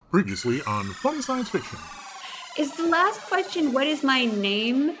Previously on Funny Science Fiction. Is the last question, what is my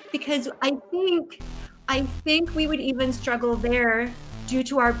name? Because I think we would even struggle there due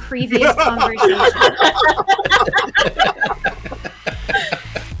to our previous conversation.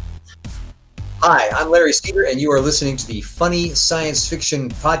 Hi, I'm Larry Cedar, and you are listening to the Funny Science Fiction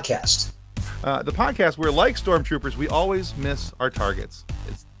Podcast. The podcast where, like Stormtroopers, we always miss our targets.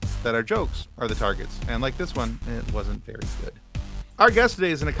 It's that our jokes are the targets. And like this one, it wasn't very good. Our guest today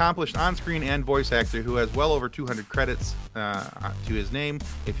is an accomplished on-screen and voice actor who has well over 200 credits to his name.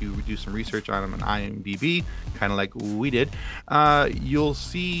 If you do some research on him on IMDb, kind of like we did, you'll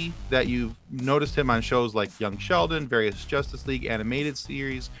see that you've noticed him on shows like Young Sheldon, various Justice League animated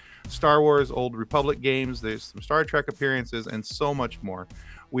series, Star Wars, Old Republic games, there's some Star Trek appearances, and so much more.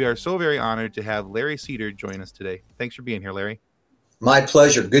 We are so very honored to have Larry Cedar join us today. Thanks for being here, Larry. My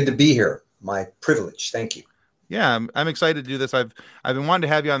pleasure. Good to be here. My privilege. Thank you. Yeah, I'm excited to do this. I've been wanting to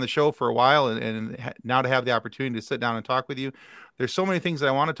have you on the show for a while, and now to have the opportunity to sit down and talk with you. There's so many things that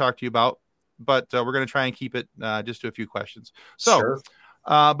I want to talk to you about, but we're going to try and keep it just to a few questions. So, sure.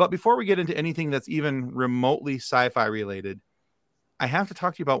 But before we get into anything that's even remotely sci-fi related, I have to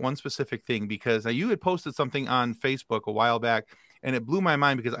talk to you about one specific thing, because you had posted something on Facebook a while back, and it blew my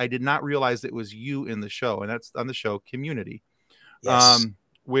mind because I did not realize it was you in the show, and that's on the show Community, Yes.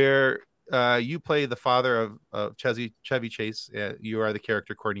 Where you play the father of Chevy Chase. You are the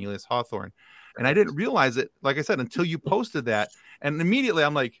character Cornelius Hawthorne. And I didn't realize it, like I said, until you posted that. And immediately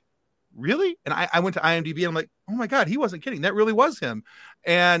I'm like, really? And I went to IMDb and I'm like, oh my God, he wasn't kidding. That really was him.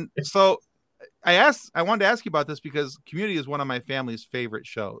 And so I wanted to ask you about this because Community is one of my family's favorite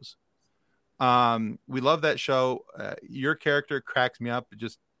shows. We love that show. Your character cracks me up,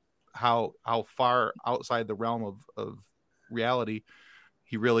 just how far outside the realm of reality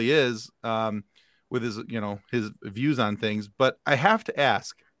he really is, with his views on things. But I have to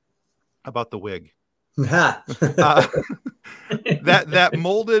ask about the wig. That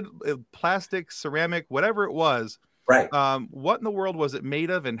molded plastic, ceramic, whatever it was. Right. What in the world was it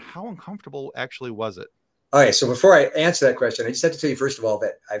made of, and how uncomfortable actually was it? Okay, so before I answer that question, I just have to tell you, first of all,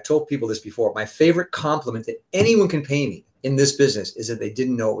 that I've told people this before. My favorite compliment that anyone can pay me in this business is that they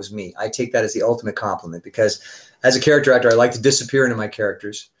didn't know it was me. I take that as the ultimate compliment, because as a character actor, I like to disappear into my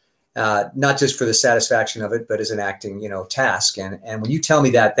characters, not just for the satisfaction of it, but as an acting, task. And when you tell me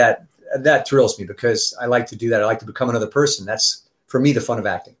that thrills me, because I like to do that. I like to become another person. That's, for me, the fun of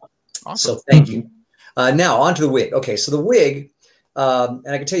acting. Awesome. So thank you. Now on to the wig. Okay, so the wig. And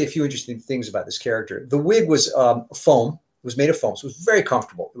I can tell you a few interesting things about this character. The wig was foam. It was made of foam, so it was very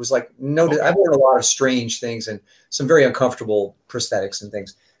comfortable. It was like I've worn a lot of strange things and some very uncomfortable prosthetics and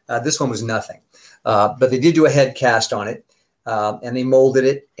things. This one was nothing, but they did do a head cast on it, and they molded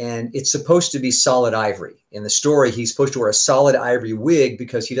it. And it's supposed to be solid ivory. In the story, he's supposed to wear a solid ivory wig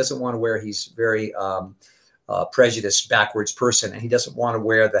because he doesn't want to wear. He's very prejudiced, backwards person, and he doesn't want to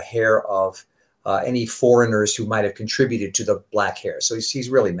wear the hair of any foreigners who might have contributed to the black hair. So he's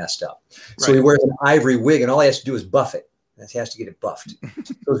really messed up. Right. So he wears an ivory wig, and all he has to do is buff it. He has to get it buffed. So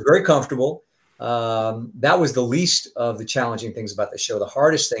it was very comfortable. That was the least of the challenging things about the show. The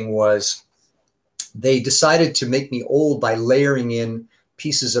hardest thing was they decided to make me old by layering in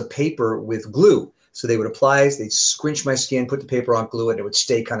pieces of paper with glue. So they'd scrunch my skin, put the paper on, glue it, and it would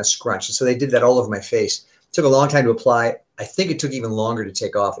stay kind of scrunched. And so they did that all over my face. It took a long time to apply. I think it took even longer to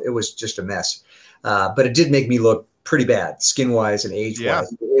take off. It was just a mess. But it did make me look pretty bad, skin-wise and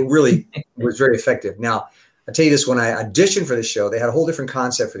age-wise. Yeah. It really was very effective. Now, I'll tell you this, when I auditioned for the show, they had a whole different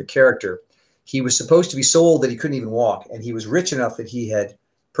concept for the character. He was supposed to be so old that he couldn't even walk, and he was rich enough that he had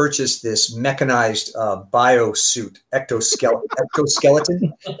purchased this mechanized biosuit,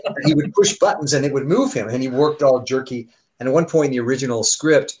 exoskeleton. And he would push buttons, and it would move him, and he worked all jerky. And at one point in the original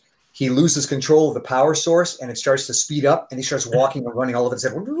script, he loses control of the power source, and it starts to speed up, and he starts walking and running all of it.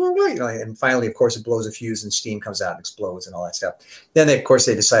 And finally, of course, it blows a fuse, and steam comes out and explodes and all that stuff. Then, they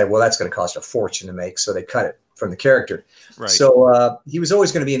decided, well, that's going to cost a fortune to make, so they cut it from the character. Right. So he was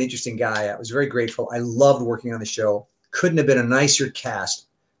always going to be an interesting guy. I was very grateful. I loved working on the show. Couldn't have been a nicer cast.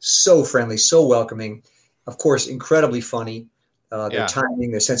 So friendly, so welcoming. Of course, incredibly funny. Their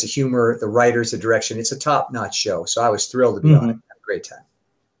timing, their sense of humor, the writers, the direction. It's a top-notch show, so I was thrilled to be on it. Had a great time.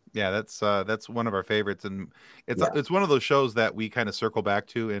 Yeah, that's one of our favorites, and it's one of those shows that we kind of circle back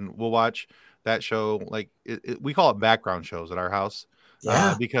to, and we'll watch that show. Like we call it background shows at our house,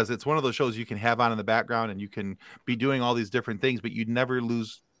 because it's one of those shows you can have on in the background, and you can be doing all these different things, but you'd never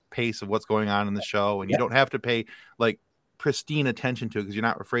lose pace of what's going on in the show, and you don't have to pay like pristine attention to it because you're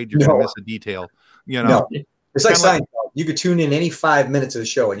not afraid you're going to miss a detail. No. It's like Seinfeld. You could tune in any 5 minutes of the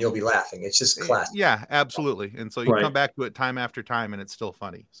show and you'll be laughing. It's just classic. Yeah, absolutely. And so you come back to it time after time and it's still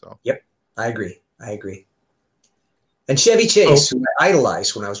funny. So yep, I agree. And Chevy Chase, who I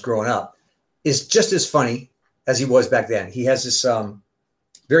idolized when I was growing up, is just as funny as he was back then. He has this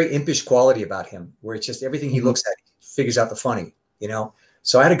very impish quality about him where it's just everything he looks at, he figures out the funny,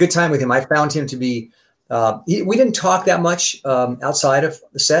 So I had a good time with him. I found him to be, we didn't talk that much outside of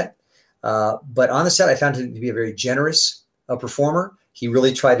the set, but on the set, I found him to be a very generous performer. He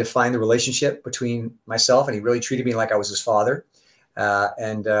really tried to find the relationship between myself, and he really treated me like I was his father.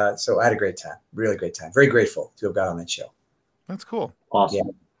 So I had a great time, really great time. Very grateful to have got on that show. That's cool.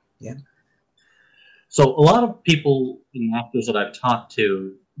 Awesome. Yeah. So a lot of people and actors that I've talked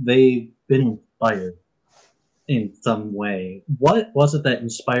to, they've been inspired in some way. What was it that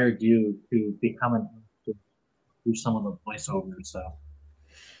inspired you to become an actor, do some of the voiceover stuff?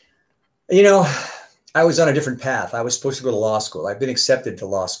 I was on a different path. I was supposed to go to law school. I've been accepted to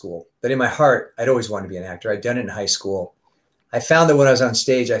law school, but in my heart, I'd always wanted to be an actor. I'd done it in high school. I found that when I was on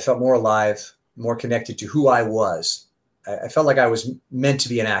stage, I felt more alive, more connected to who I was. I felt like I was meant to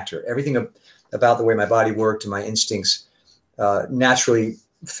be an actor. Everything about the way my body worked and my instincts naturally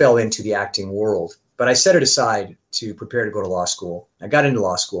fell into the acting world. But I set it aside to prepare to go to law school. I got into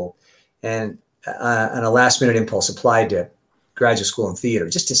law school and on a last-minute impulse applied to graduate school in theater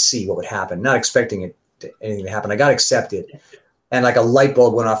just to see what would happen, not expecting anything to happen. I got accepted. And like a light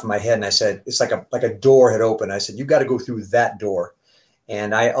bulb went off in my head, and I said, "It's like a door had opened." I said, "You got to go through that door."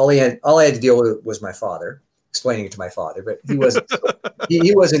 And all I had to deal with was my father, explaining it to my father. But he wasn't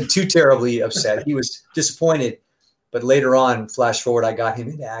he wasn't too terribly upset. He was disappointed. But later on, flash forward, I got him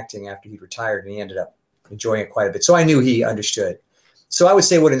into acting after he retired, and he ended up enjoying it quite a bit. So I knew he understood. So I would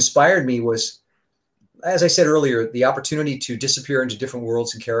say what inspired me was, as I said earlier, the opportunity to disappear into different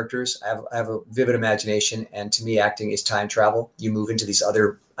worlds and characters. I have a vivid imagination, and to me, acting is time travel. You move into these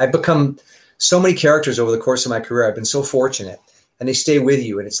I've become so many characters over the course of my career. I've been so fortunate, and they stay with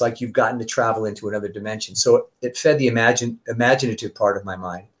you, and it's like you've gotten to travel into another dimension. So it fed the imaginative part of my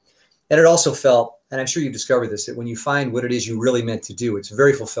mind. And it also felt, and I'm sure you've discovered this, that when you find what it is you really meant to do, it's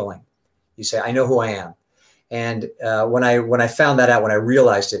very fulfilling. You say, I know who I am. And when I found that out, when I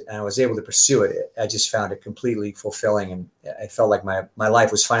realized it and I was able to pursue it, I just found it completely fulfilling. And I felt like my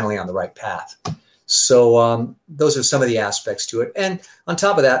life was finally on the right path. So those are some of the aspects to it. And on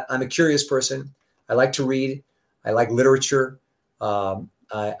top of that, I'm a curious person. I like to read. I like literature.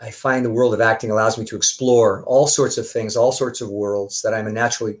 I find the world of acting allows me to explore all sorts of things, all sorts of worlds that I'm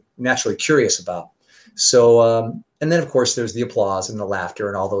naturally curious about. So, and then of course there's the applause and the laughter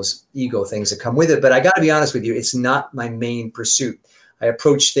and all those ego things that come with it. But I got to be honest with you, it's not my main pursuit. I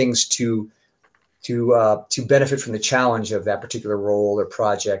approach things to benefit from the challenge of that particular role or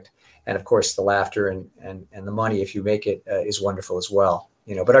project. And of course the laughter and the money, if you make it, is wonderful as well,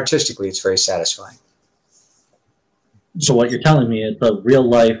 but artistically it's very satisfying. So what you're telling me is a real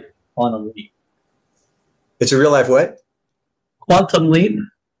life quantum leap. It's a real life what? Quantum leap?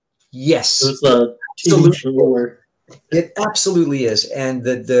 Yes. It was a TV show. It absolutely is. And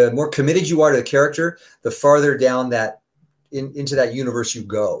the more committed you are to the character, the farther down into that universe you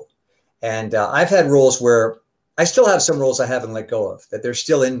go. And I've had roles where I still have some roles I haven't let go of, that they're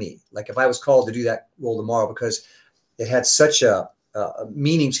still in me. Like if I was called to do that role tomorrow because it had such a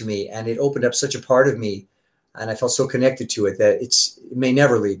meaning to me and it opened up such a part of me, and I felt so connected to it that it may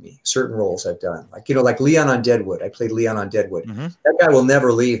never leave me. Certain roles I've done, like Leon on Deadwood. I played Leon on Deadwood. Mm-hmm. That guy will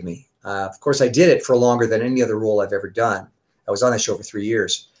never leave me. Of course, I did it for longer than any other role I've ever done. I was on that show for 3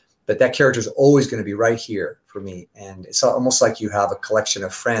 years, but that character is always going to be right here for me. And it's almost like you have a collection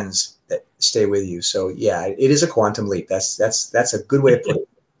of friends that stay with you. So yeah, it is a quantum leap. That's a good way to put it.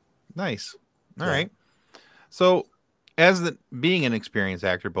 Nice. All right. So being an experienced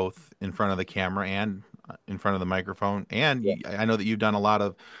actor, both in front of the camera and in front of the microphone, and I know that you've done a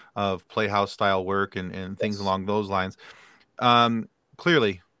lot of Playhouse style work and things along those lines.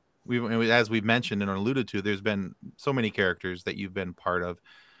 Clearly, as we've mentioned and alluded to, there's been so many characters that you've been part of.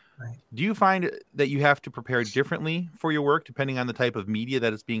 Right. Do you find that you have to prepare differently for your work depending on the type of media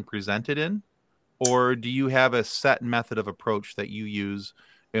that it's being presented in, or do you have a set method of approach that you use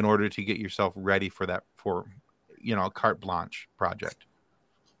in order to get yourself ready for that, a carte blanche project?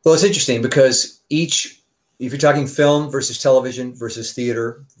 Well, it's interesting because if you're talking film versus television versus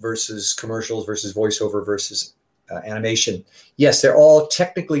theater versus commercials versus voiceover versus animation, yes, they're all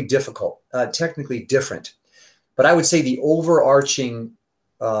technically difficult, technically different. But I would say the overarching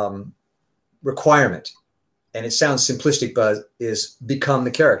requirement, and it sounds simplistic, but is become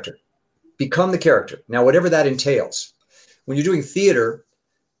the character. Become the character. Now, whatever that entails. When you're doing theater,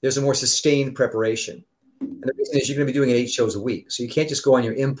 there's a more sustained preparation. And the reason is you're going to be doing it 8 shows a week. So you can't just go on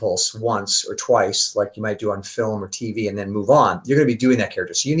your impulse once or twice like you might do on film or TV and then move on. You're going to be doing that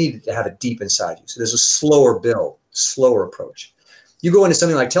character. So you need to have it deep inside you. So there's a slower build, slower approach. You go into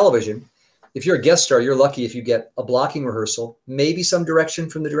something like television. If you're a guest star, you're lucky if you get a blocking rehearsal, maybe some direction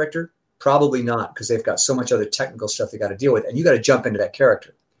from the director. Probably not, because they've got so much other technical stuff they got to deal with. And you got to jump into that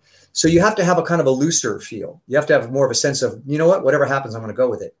character. So you have to have a kind of a looser feel. You have to have more of a sense of, you know what, whatever happens, I'm going to go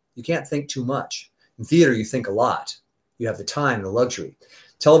with it. You can't think too much. In theater, you think a lot. You have the time and the luxury.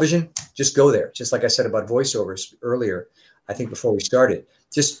 Television, just go there. Just like I said about voiceovers earlier, I think before we started,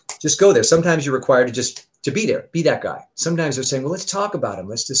 just go there. Sometimes you're required to be there, be that guy. Sometimes they're saying, well, let's talk about him.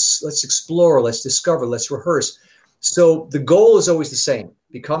 Let's explore, let's discover, let's rehearse. So the goal is always the same.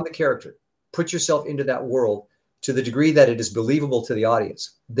 Become the character. Put yourself into that world to the degree that it is believable to the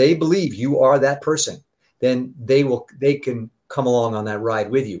audience. They believe you are that person. Then they can come along on that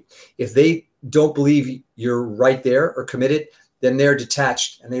ride with you. If they don't believe you're right there or committed, then they're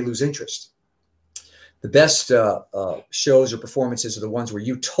detached and they lose interest. The best shows or performances are the ones where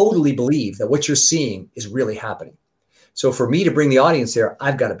you totally believe that what you're seeing is really happening. So for me to bring the audience there,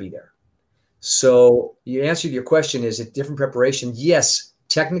 I've got to be there. So the answer to your question is a different preparation. Yes,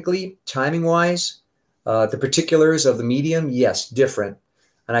 technically, timing-wise, the particulars of the medium, yes, different.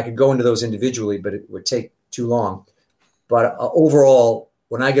 And I could go into those individually, but it would take too long. But overall,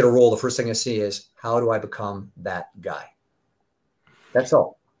 when I get a role, the first thing I see is, how do I become that guy? That's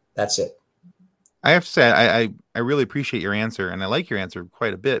all. That's it. I have to say, I really appreciate your answer, and I like your answer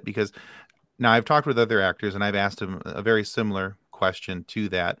quite a bit, because now I've talked with other actors and I've asked them a very similar question to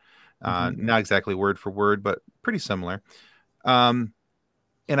that. Not exactly word for word, but pretty similar. And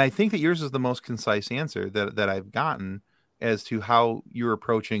I think that yours is the most concise answer that I've gotten as to how you're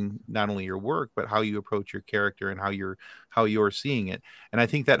approaching not only your work, but how you approach your character and how you're seeing it. And I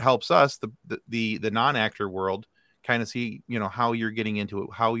think that helps us, the non-actor world, kind of see, how you're getting into it,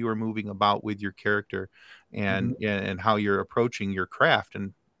 how you are moving about with your character, and how you're approaching your craft.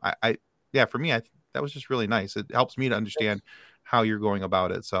 And for me, that was just really nice. It helps me to understand how you're going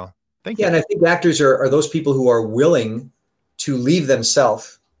about it. So thank you. Yeah, and I think actors are those people who are willing to leave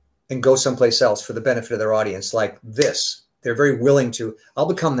themselves and go someplace else for the benefit of their audience, like this. They're very willing to, I'll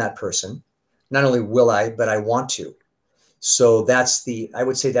become that person. Not only will I, but I want to. So I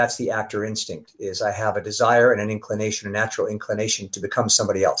would say that's the actor instinct, is I have a desire and an inclination, a natural inclination to become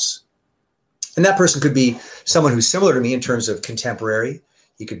somebody else. And that person could be someone who's similar to me in terms of contemporary.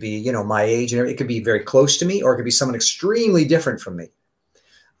 He could be, my age, and it could be very close to me, or it could be someone extremely different from me.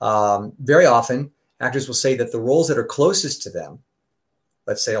 Very often, actors will say that the roles that are closest to them,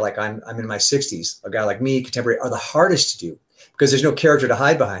 let's say like I'm in my 60s, a guy like me, contemporary, are the hardest to do because there's no character to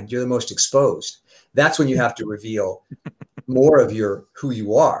hide behind. You're the most exposed. That's when you have to reveal more of who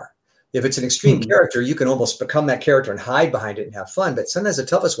you are. If it's an extreme character, you can almost become that character and hide behind it and have fun. But sometimes the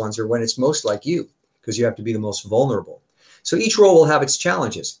toughest ones are when it's most like you, because you have to be the most vulnerable. So each role will have its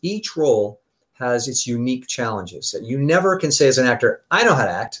challenges. Each role has its unique challenges that you never can say as an actor, I know how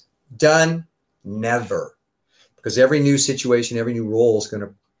to act. Done. Never. Because every new situation, every new role is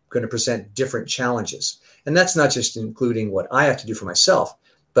going to present different challenges. And that's not just including what I have to do for myself,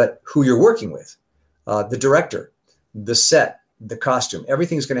 but who you're working with, the director, the set, the costume.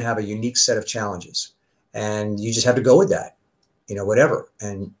 Everything's going to have a unique set of challenges. And you just have to go with that, whatever.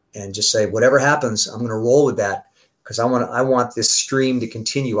 And just say, whatever happens, I'm going to roll with that, because I want this stream to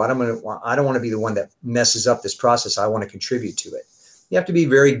continue. I don't want to be the one that messes up this process. I want to contribute to it. You have to be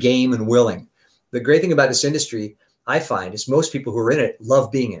very game and willing. The great thing about this industry, I find, is most people who are in it love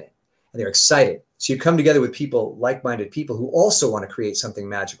being in it, and they're excited. So you come together with people, like-minded people, who also want to create something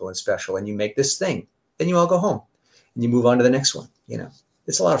magical and special, and you make this thing. Then you all go home, and you move on to the next one.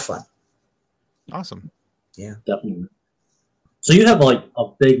 It's a lot of fun. Awesome. Yeah, definitely. So you have like a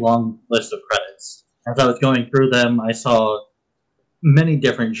big, long list of credits. As I was going through them, I saw many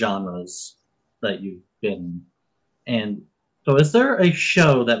different genres that you've been in. And so is there a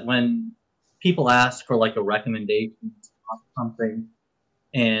show that when people ask for like a recommendation on something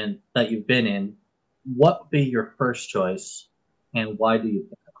and that you've been in, what would be your first choice, and why do you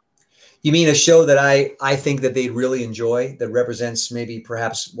pick it? You mean a show that I think that they'd really enjoy, that represents maybe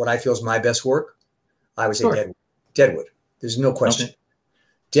perhaps what I feel is my best work? I would say Sure. Deadwood. There's no question. Okay.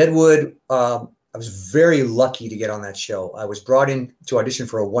 Deadwood, I was very lucky to get on that show. I was brought in to audition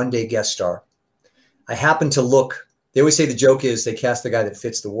for a one-day guest star. I happened to look, they always say the joke is they cast the guy that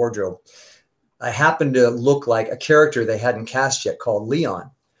fits the wardrobe. I happened to look like a character they hadn't cast yet called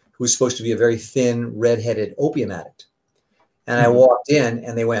Leon, who was supposed to be a very thin, red-headed opium addict. And I walked in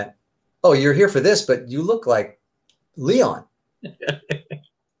and they went, oh, you're here for this, but you look like Leon.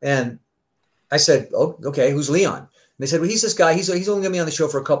 And I said, oh, okay, who's Leon? And they said, well, he's this guy. He's only going to be on the show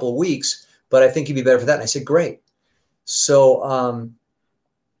for a couple of weeks, but I think he'd be better for that. And I said, great. So,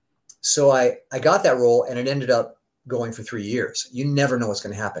 so I got that role, and it ended up going for 3 years. You never know what's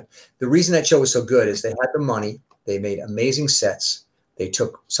going to happen. The reason that show was so good is they had the money. They made amazing sets. They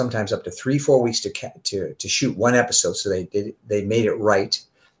took sometimes up to 3-4 weeks to shoot one episode. So they made it right.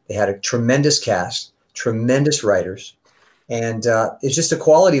 They had a tremendous cast, tremendous writers, and it's just a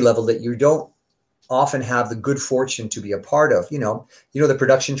quality level that you don't often have the good fortune to be a part of. You know the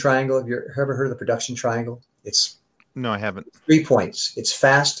production triangle. Have you ever heard of the production triangle? It's No, I haven't. 3 points. It's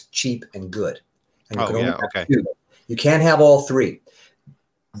fast, cheap, and good. And you can only have okay. 2. You can't have all 3.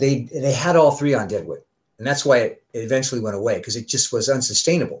 They had all 3 on Deadwood, and that's why it eventually went away, because it just was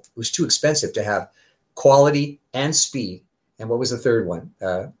unsustainable. It was too expensive to have quality and speed. And what was the third one?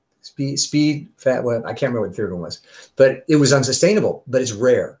 Speed, fat. Well, I can't remember what the third one was, but it was unsustainable. But it's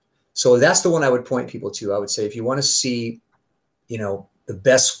rare. So that's the one I would point people to. I would say if you want to see, the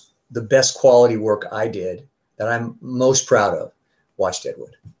best quality work I did that I'm most proud of, watch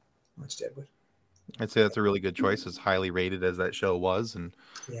Deadwood. Watch Deadwood. I'd say that's a really good choice, as highly rated as that show was, and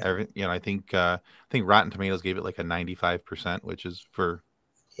I think Rotten Tomatoes gave it like a 95%, which is for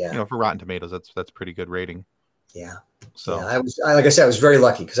Rotten Tomatoes, that's pretty good rating. Yeah. So like I said, I was very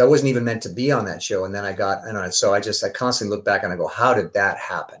lucky because I wasn't even meant to be on that show, and then I got on it. So I constantly look back and I go, how did that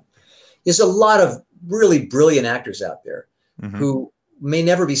happen? There's a lot of really brilliant actors out there who may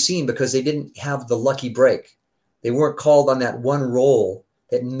never be seen because they didn't have the lucky break. They weren't called on that one role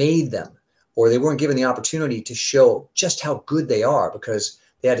that made them, or they weren't given the opportunity to show just how good they are because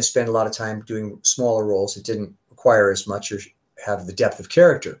they had to spend a lot of time doing smaller roles that didn't require as much or have the depth of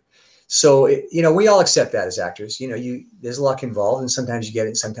character. So, we all accept that as actors. There's luck involved, and sometimes you get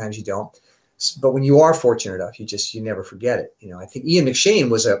it, sometimes you don't. But when you are fortunate enough, you never forget it. I think Ian McShane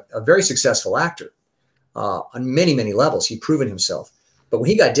was a very successful actor on many, many levels. He'd proven himself. But when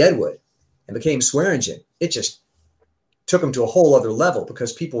he got Deadwood and became Swearingen, it just took him to a whole other level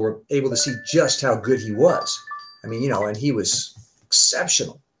because people were able to see just how good he was. I mean, and he was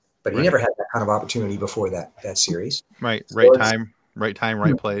exceptional, but he never had that kind of opportunity before that series. Right. So right time,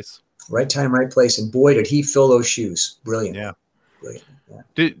 right place. Right time, right place. And boy, did he fill those shoes. Brilliant. Yeah. Brilliant.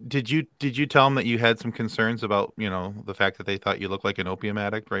 Yeah. Did you tell them that you had some concerns about, the fact that they thought you looked like an opium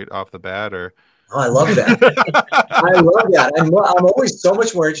addict right off the bat, or? Oh, I love that. I love that. I'm always so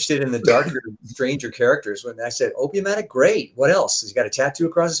much more interested in the darker, stranger characters. When I said opium addict, great. What else? Has he got a tattoo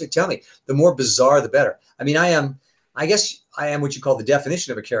across his face? Tell me. The more bizarre, the better. I mean, I guess I am what you call the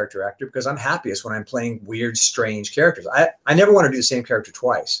definition of a character actor because I'm happiest when I'm playing weird, strange characters. I never want to do the same character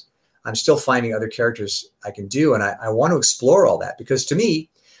twice. I'm still finding other characters I can do. And I want to explore all that because to me,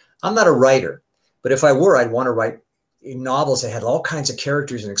 I'm not a writer, but if I were, I'd want to write novels that had all kinds of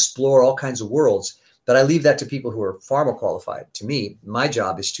characters and explore all kinds of worlds. But I leave that to people who are far more qualified. To me, my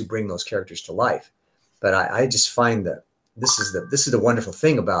job is to bring those characters to life. But I just find that this is the wonderful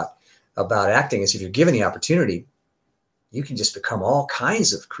thing about acting is if you're given the opportunity, you can just become all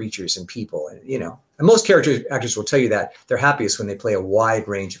kinds of creatures and people. And most character actors will tell you that they're happiest when they play a wide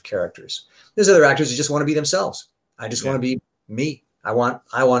range of characters. There's other actors who just want to be themselves. I just want to be me. I want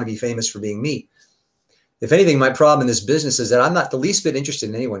to be famous for being me. If anything, my problem in this business is that I'm not the least bit interested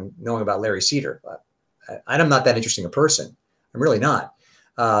in anyone knowing about Larry Cedar. I'm not that interesting a person. I'm really not.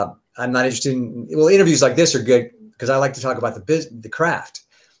 I'm not interested in, interviews like this are good because I like to talk about the craft.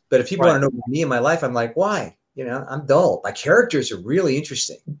 But if people want to know about me and my life, I'm like, why? I'm dull. My characters are really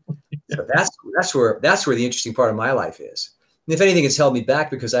interesting. So that's where the interesting part of my life is. And if anything, it's held me back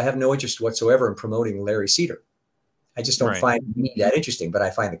because I have no interest whatsoever in promoting Larry Cedar. I just don't find me that interesting, but I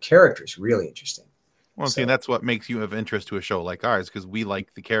find the characters really interesting. Well, see, that's what makes you of interest to a show like ours, because we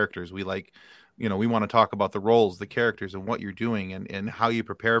like the characters. We like, we want to talk about the roles, the characters, and what you're doing and how you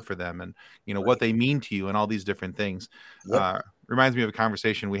prepare for them and, what they mean to you and all these different things. Yep. Reminds me of a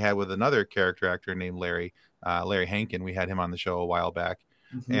conversation we had with another character actor named Larry Hankin. We had him on the show a while back.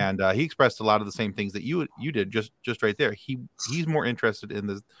 Mm-hmm. And he expressed a lot of the same things that you did just right there. He's more interested in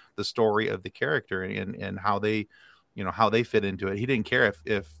the story of the character and how they, how they fit into it. He didn't care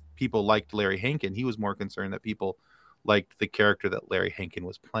if people liked Larry Hankin. He was more concerned that people liked the character that Larry Hankin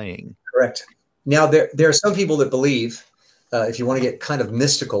was playing. Correct. Now, there are some people that believe, if you want to get kind of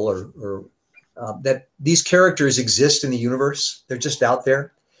mystical or that these characters exist in the universe. They're just out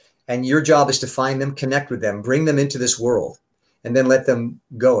there. And your job is to find them, connect with them, bring them into this world, and then let them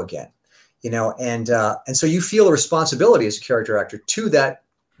go again. And so you feel a responsibility as a character actor to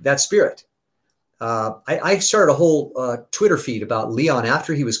that spirit. I started a whole Twitter feed about Leon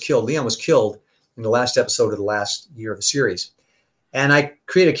after he was killed. Leon was killed in the last episode of the last year of the series. And I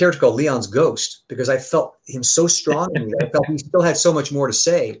created a character called Leon's Ghost because I felt him so strong in me. I felt he still had so much more to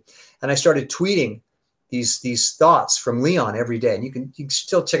say. And I started tweeting these thoughts from Leon every day. And you can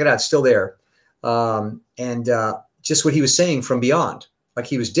still check it out. It's still there. Just what he was saying from beyond, like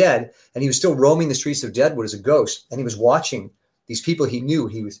he was dead and he was still roaming the streets of Deadwood as a ghost. And he was watching these people he knew.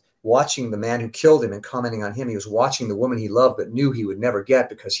 He was watching the man who killed him and commenting on him. He was watching the woman he loved but knew he would never get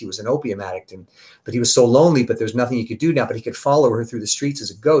because he was an opium addict. But he was so lonely, but there's nothing he could do now, but he could follow her through the streets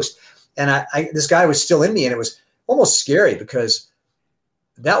as a ghost. And this guy was still in me, and it was almost scary because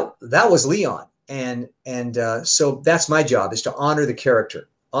that was Leon. So that's my job, is to honor the character.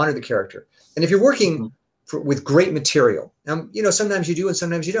 And if you're working with great material, sometimes you do and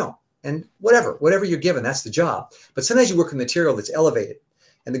sometimes you don't. And whatever you're given, that's the job. But sometimes you work with material that's elevated.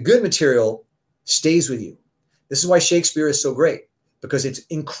 And the good material stays with you. This is why Shakespeare is so great, because it's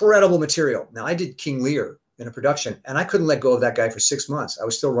incredible material. Now, I did King Lear in a production, and I couldn't let go of that guy for 6 months. I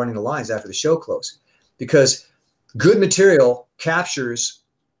was still running the lines after the show closed, because good material captures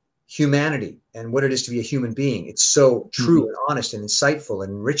humanity and what it is to be a human being. It's so true and honest and insightful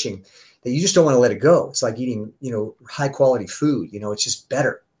and enriching that you just don't want to let it go. It's like eating, high quality food. It's just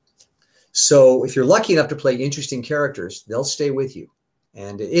better. So if you're lucky enough to play interesting characters, they'll stay with you.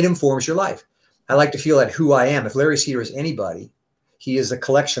 And it informs your life. I like to feel that who I am. If Larry Cedar is anybody, he is a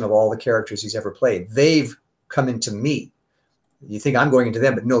collection of all the characters he's ever played. They've come into me. You think I'm going into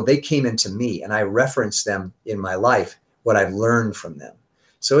them, but no, they came into me, and I reference them in my life, what I've learned from them.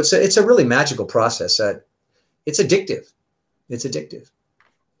 So it's a really magical process. It's addictive.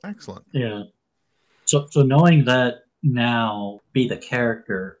 Excellent. Yeah. So knowing that now, be the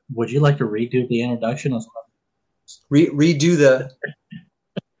character, would you like to redo the introduction as well? Redo the...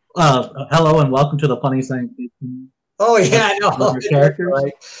 hello and welcome to the Funny Science Fiction. Oh yeah, I know.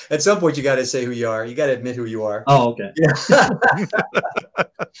 Right. At some point, you got to say who you are. You got to admit who you are. Oh, okay. Yeah.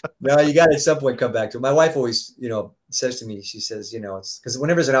 No, you got to at some point come back to it. My wife always, says to me, she says, it's because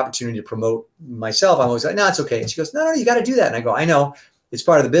whenever there's an opportunity to promote myself, I'm always like, no, it's okay. And she goes, no, you got to do that. And I go, I know, it's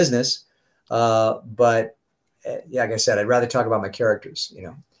part of the business, but yeah, like I said, I'd rather talk about my characters,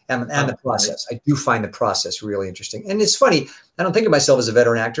 and the process. I do find the process really interesting. And it's funny, I don't think of myself as a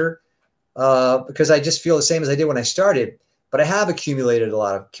veteran actor because I just feel the same as I did when I started, but I have accumulated a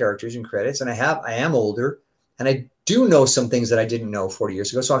lot of characters and credits, and I am older, and I do know some things that I didn't know 40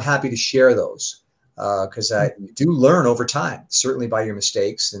 years ago. So I'm happy to share those because I do learn over time, certainly by your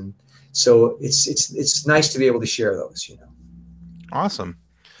mistakes. And so it's nice to be able to share those, Awesome.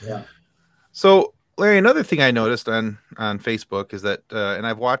 Yeah. So Larry, another thing I noticed on Facebook is that, and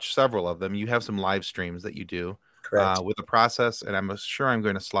I've watched several of them, you have some live streams that you do with a process, and I'm sure I'm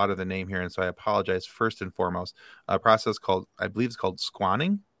going to slaughter the name here, and so I apologize first and foremost. A process called, I believe it's called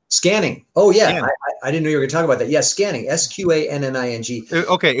squanning. Scanning. Oh, yeah. Scanning. I didn't know you were going to talk about that. Yeah, scanning. SQANNING.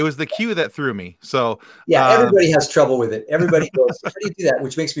 Okay, it was the Q that threw me. So yeah, everybody has trouble with it. Everybody goes, how do you do that?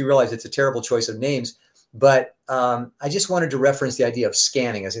 Which makes me realize it's a terrible choice of names. But I just wanted to reference the idea of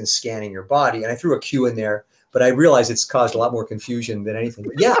scanning, as in scanning your body. And I threw a Q in there, but I realized it's caused a lot more confusion than anything.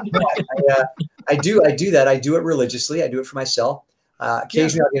 But yeah, I do that. I do it religiously. I do it for myself.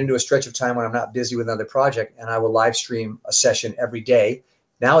 Occasionally I'll get into a stretch of time when I'm not busy with another project, and I will live stream a session every day.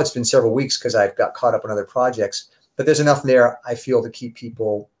 Now it's been several weeks because I've got caught up on other projects, but there's enough there, I feel, to keep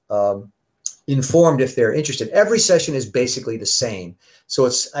people informed if they're interested. Every session is basically the same. So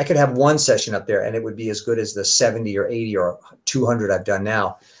I could have one session up there and it would be as good as the 70 or 80 or 200 I've done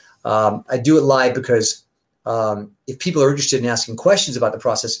now. I do it live because if people are interested in asking questions about the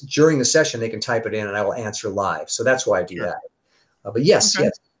process during the session, they can type it in and I will answer live. So that's why I do that. But yes.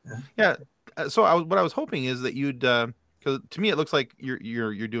 Yeah. So what I was hoping is that you'd, because to me it looks like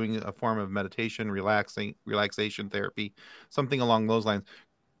you're doing a form of meditation, relaxation therapy, something along those lines.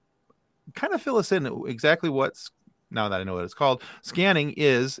 Kind of fill us in exactly now that I know what it's called, scanning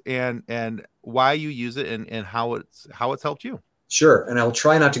is, and why you use it, and how it's helped you. Sure, and I will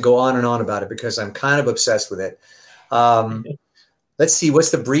try not to go on and on about it because I'm kind of obsessed with it. Let's see,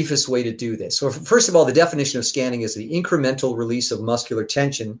 what's the briefest way to do this? So first of all, the definition of scanning is the incremental release of muscular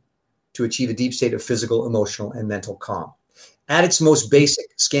tension to achieve a deep state of physical, emotional, and mental calm. At its most basic,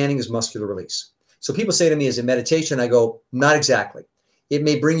 scanning is muscular release. So people say to me, is it meditation? I go, not exactly. It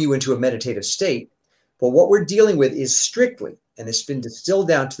may bring you into a meditative state, but what we're dealing with is strictly, and it's been distilled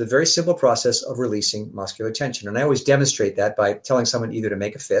down to the very simple process of releasing muscular tension. And I always demonstrate that by telling someone either to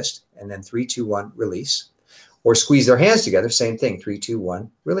make a fist and then 3, 2, 1, release, or squeeze their hands together, same thing, 3, 2,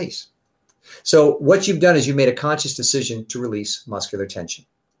 1, release. So what you've done is you made a conscious decision to release muscular tension.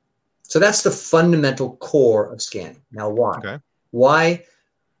 So that's the fundamental core of scanning. Now, why? Okay. Why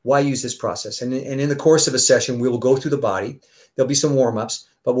why use this process? And in the course of a session, we will go through the body. There'll be some warm-ups,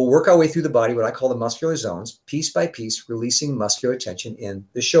 but we'll work our way through the body, what I call the muscular zones, piece by piece, releasing muscular tension in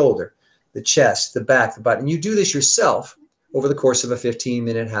the shoulder, the chest, the back, the butt. And you do this yourself over the course of a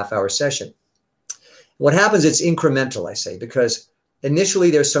 15-minute, half-hour session. What happens, it's incremental, I say, because initially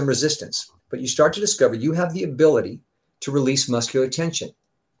there's some resistance, but you start to discover you have the ability to release muscular tension,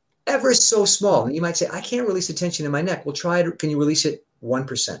 ever so small. And you might say, I can't release the tension in my neck. Well, try it. Can you release it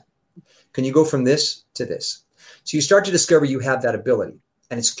 1%? Can you go from this to this? So you start to discover you have that ability,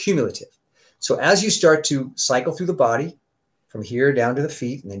 and it's cumulative. So as you start to cycle through the body from here down to the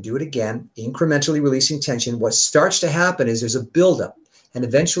feet and then do it again, incrementally releasing tension, what starts to happen is there's a buildup, and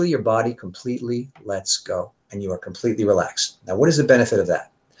eventually your body completely lets go and you are completely relaxed. Now, what is the benefit of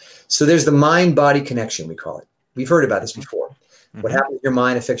that? So there's the mind-body connection, we call it. We've heard about this before. Mm-hmm. What happens to your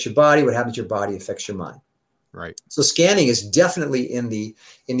mind affects your body. What happens to your body affects your mind. Right. So scanning is definitely in the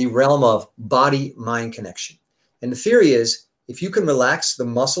realm of body-mind connection. And the theory is, if you can relax the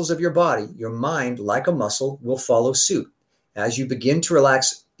muscles of your body, your mind, like a muscle, will follow suit. As you begin to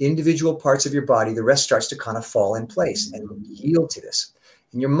relax individual parts of your body, the rest starts to kind of fall in place and yield to this.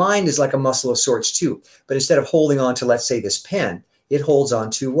 And your mind is like a muscle of sorts too. But instead of holding on to, let's say, this pen, it holds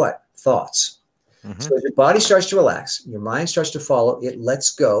on to what? Thoughts. Mm-hmm. So as your body starts to relax, your mind starts to follow, it lets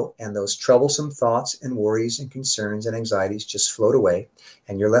go, and those troublesome thoughts and worries and concerns and anxieties just float away,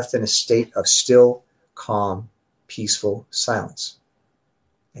 and you're left in a state of still, calm, peaceful silence.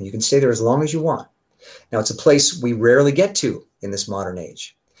 And you can stay there as long as you want. Now, it's a place we rarely get to in this modern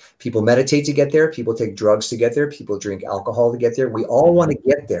age. People meditate to get there. People take drugs to get there. People drink alcohol to get there. We all want to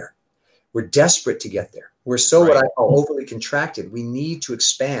get there. We're desperate to get there. We're so what I call overly contracted. We need to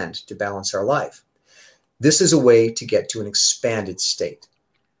expand to balance our life. This is a way to get to an expanded state.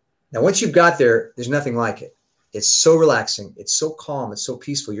 Now, once you've got there, there's nothing like it. It's so relaxing. It's so calm. It's so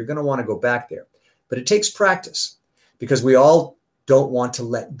peaceful. You're going to want to go back there. But it takes practice because we all don't want to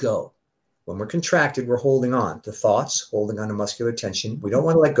let go. When we're contracted, we're holding on to thoughts, holding on to muscular tension. We don't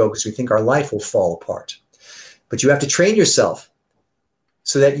want to let go because we think our life will fall apart. But you have to train yourself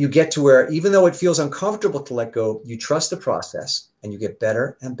so that you get to where, even though it feels uncomfortable to let go, you trust the process and you get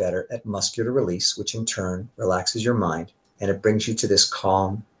better and better at muscular release, which in turn relaxes your mind and it brings you to this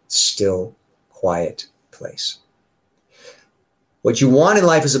calm, still, quiet place. What you want in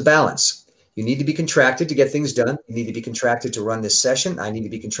life is a balance. You need to be contracted to get things done. You need to be contracted to run this session. I need to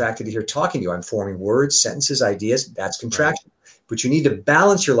be contracted to hear talking to you. I'm forming words, sentences, ideas. That's contraction. But you need to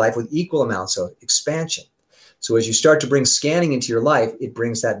balance your life with equal amounts of expansion. So as you start to bring scanning into your life, it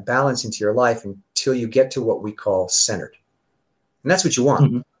brings that balance into your life until you get to what we call centered. And that's what you want.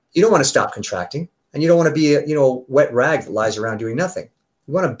 Mm-hmm. You don't want to stop contracting, and you don't want to be a wet rag that lies around doing nothing.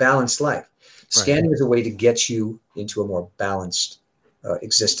 You want a balanced life. Scanning is a way to get you into a more balanced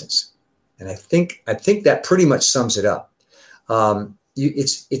existence. And I think that pretty much sums it up.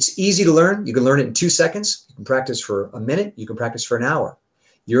 It's easy to learn. You can learn it in 2 seconds. You can practice for a minute. You can practice for an hour.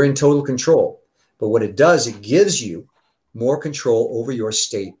 You're in total control. But what it does, it gives you more control over your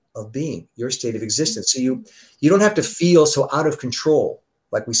state of being, your state of existence. So you don't have to feel so out of control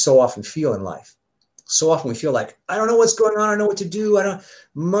like we so often feel in life. So often we feel like, I don't know what's going on. I don't know what to do.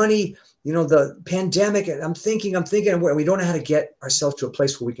 Money, the pandemic, I'm thinking, and we don't know how to get ourselves to a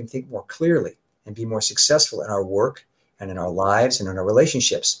place where we can think more clearly and be more successful in our work and in our lives and in our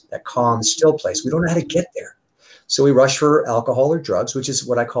relationships, that calm, still place. We don't know how to get there. So we rush for alcohol or drugs, which is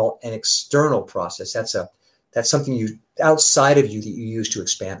what I call an external process. That's something outside of you that you use to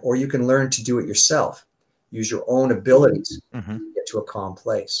expand, or you can learn to do it yourself. Use your own abilities to get to a calm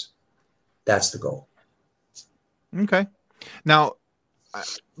place. That's the goal. Okay. Now,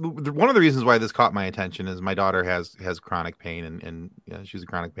 one of the reasons why this caught my attention is my daughter has chronic pain, and she's a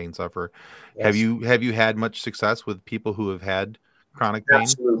chronic pain sufferer. Yes. Have you had much success with people who have had chronic pain?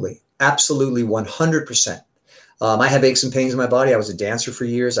 Absolutely, 100%. I have aches and pains in my body. I was a dancer for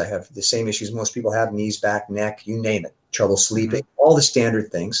years. I have the same issues most people have: knees, back, neck, you name it, trouble sleeping, all the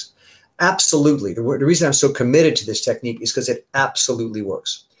standard things. Absolutely. The reason I'm so committed to this technique is because it absolutely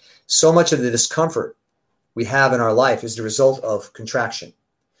works. So much of the discomfort we have in our life is the result of contraction.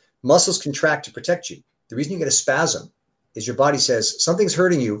 Muscles contract to protect you. The reason you get a spasm is your body says, something's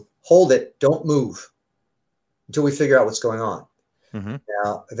hurting you, hold it, don't move until we figure out what's going on. Mm-hmm.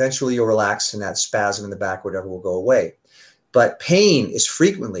 Now, eventually you'll relax and that spasm in the back, whatever, will go away. But pain is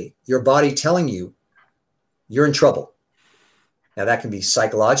frequently your body telling you you're in trouble. Now, that can be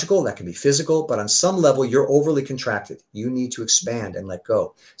psychological, that can be physical, but on some level, you're overly contracted. You need to expand and let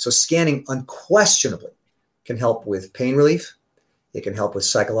go. So scanning unquestionably can help with pain relief. It can help with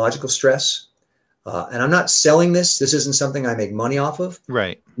psychological stress. And I'm not selling this. This isn't something I make money off of.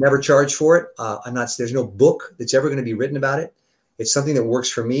 Right. Never charge for it. There's no book that's ever going to be written about it. It's something that works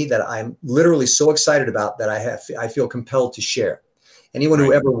for me that I'm literally so excited about that I feel compelled to share. Anyone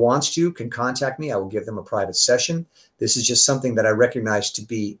who ever wants to can contact me. I will give them a private session. This is just something that I recognize to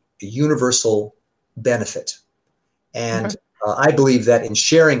be a universal benefit. And I believe that in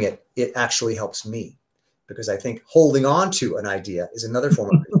sharing it, it actually helps me, because I think holding on to an idea is another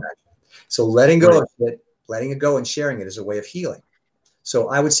form of contraction. So letting go of it, letting it go and sharing it is a way of healing. So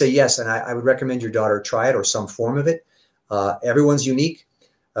I would say yes, and I would recommend your daughter try it or some form of it. Everyone's unique.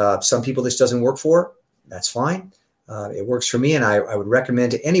 Some people this doesn't work for. That's fine. It works for me, and I would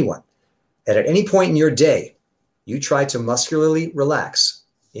recommend to anyone that at any point in your day, you try to muscularly relax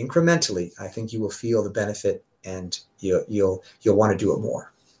incrementally. I think you will feel the benefit, and you'll want to do it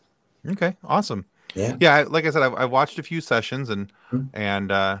more. Okay, awesome. Yeah. Like I said, I've watched a few sessions,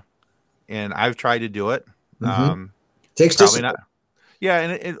 and I've tried to do it. Takes discipline. Not. Yeah,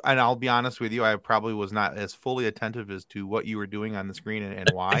 and I'll be honest with you, I probably was not as fully attentive as to what you were doing on the screen and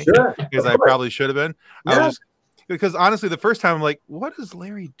why, because I probably should have been. Yeah. I was just, because honestly, the first time I'm like, what is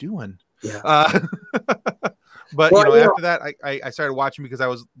Larry doing? Yeah. But after that, I started watching because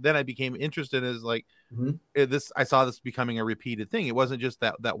I became interested as like this. I saw this becoming a repeated thing. It wasn't just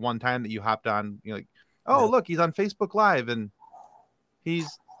that one time that you hopped on. Like, look, he's on Facebook Live and he's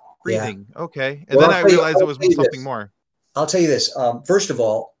breathing. Yeah. Okay, and then I realized it was something more. I'll tell you this. First of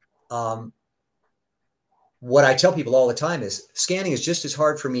all, what I tell people all the time is scanning is just as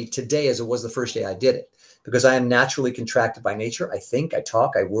hard for me today as it was the first day I did it, because I am naturally contracted by nature. I think, I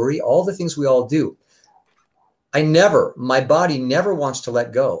talk, I worry, all the things we all do. My body never wants to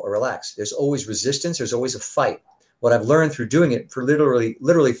let go or relax. There's always resistance. There's always a fight. What I've learned through doing it for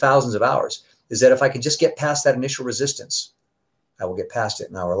literally thousands of hours is that if I can just get past that initial resistance, I will get past it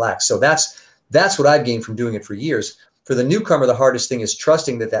and I'll relax. So that's what I've gained from doing it for years. For the newcomer, the hardest thing is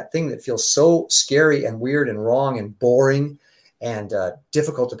trusting that thing that feels so scary and weird and wrong and boring and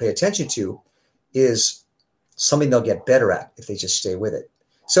difficult to pay attention to is something they'll get better at if they just stay with it.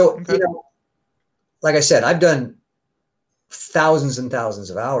 So, like I said, I've done thousands and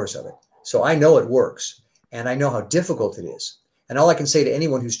thousands of hours of it. So I know it works and I know how difficult it is. And all I can say to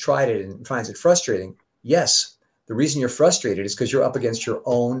anyone who's tried it and finds it frustrating, yes, the reason you're frustrated is because you're up against your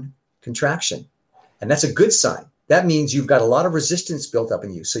own contraction. And that's a good sign. That means you've got a lot of resistance built up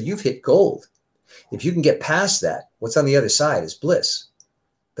in you. So you've hit gold. If you can get past that, what's on the other side is bliss.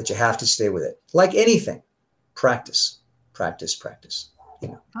 But you have to stay with it. Like anything, practice, practice, practice.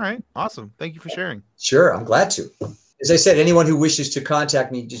 All right. Awesome. Thank you for sharing. Sure. I'm glad to. As I said, anyone who wishes to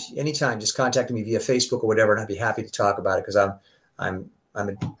contact me just anytime, just contact me via Facebook or whatever, and I'd be happy to talk about it because I'm a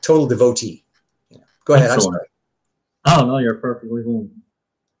total devotee. Go ahead. Excellent. I'm sorry. Oh, no, you're perfectly fine.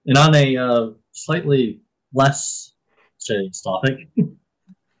 And on a slightly less serious topic,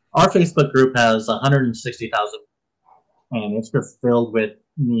 our Facebook group has 160,000, and it's just filled with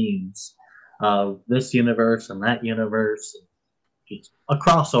memes of this universe and that universe. Just a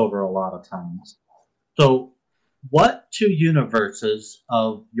crossover a lot of times. So, what two universes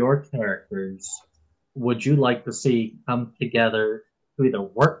of your characters would you like to see come together to either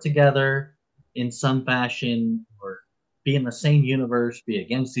work together in some fashion or be in the same universe, be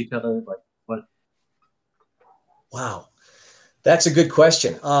against each other? Like what? Wow, that's a good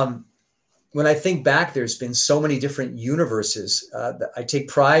question. When I think back, there's been so many different universes. I take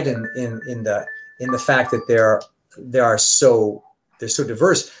pride in the fact that they're so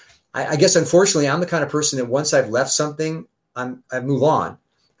diverse. I guess unfortunately, I'm the kind of person that once I've left something, I move on,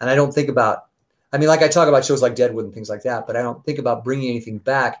 and I don't think about. I mean, like I talk about shows like Deadwood and things like that, but I don't think about bringing anything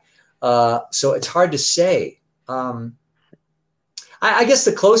back. So it's hard to say. I guess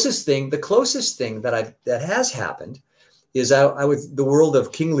the closest thing that has happened is I was the world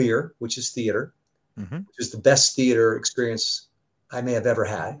of King Lear, which is theater, which is the best theater experience I may have ever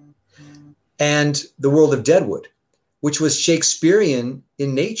had, and the world of Deadwood, which was Shakespearean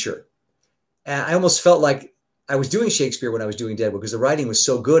in nature. And I almost felt like I was doing Shakespeare when I was doing Deadwood because the writing was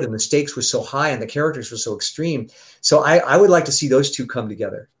so good and the stakes were so high and the characters were so extreme. So I would like to see those two come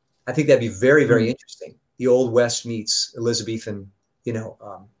together. I think that'd be very, very interesting. The Old West meets Elizabethan,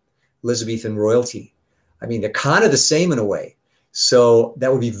 Elizabethan royalty. I mean, they're kind of the same in a way. So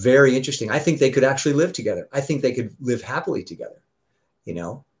that would be very interesting. I think they could actually live together. I think they could live happily together.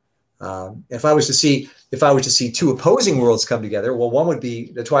 If I was to see two opposing worlds come together, well, one would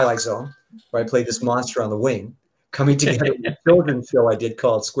be the Twilight Zone, where I played this monster on the wing, coming together with a children's show I did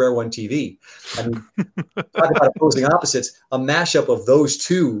called Square One TV. I mean, talk about opposing opposites. A mashup of those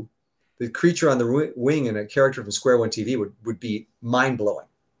two, the creature on the wing and a character from Square One TV would be mind blowing.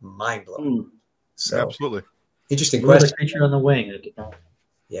 Mind blowing. So Absolutely. interesting You were the question. creature on the wing.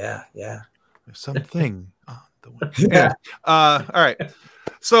 Yeah. There's something on the way. Yeah. All right.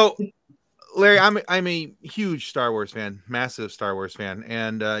 So, Larry, I'm a huge Star Wars fan, massive Star Wars fan,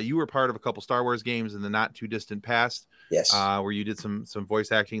 and you were part of a couple Star Wars games in the not too distant past. Yes. Where you did some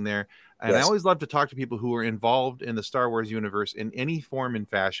voice acting there, and I Yes. always love to talk to people who are involved in the Star Wars universe in any form and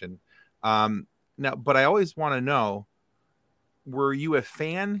fashion. Now, but I always want to know: were you a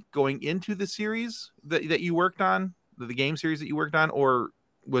fan going into the series that you worked on, the game series that you worked on, or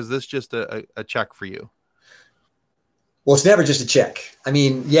was this just a check for you? Well, it's never just a check. I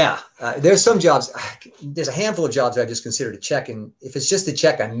mean, yeah, there's some jobs. There's a handful of jobs I just considered a check, and if it's just a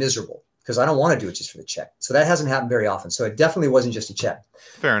check, I'm miserable because I don't want to do it just for the check. So that hasn't happened very often. So it definitely wasn't just a check.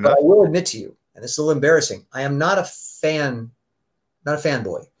 Fair But enough. I will admit to you, and this is a little embarrassing, I am not a fan, not a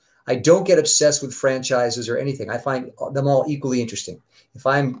fanboy. I don't get obsessed with franchises or anything. I find them all equally interesting. If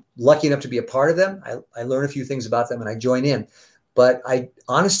I'm lucky enough to be a part of them, I learn a few things about them and I join in. But I,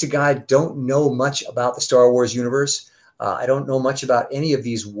 honest to God, don't know much about the Star Wars universe. I don't know much about any of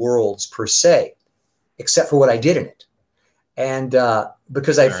these worlds per se, except for what I did in it. And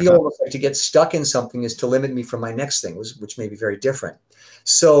because I feel almost like to get stuck in something is to limit me from my next thing, which may be very different.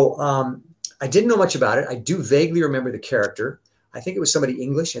 So I didn't know much about it. I do vaguely remember the character. I think it was somebody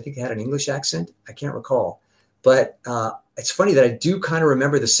English. I think they had an English accent. I can't recall. But it's funny that I do kind of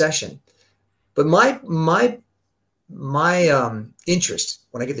remember the session. But my interest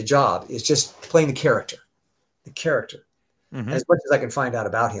when I get the job is just playing the character. Mm-hmm. As much as I can find out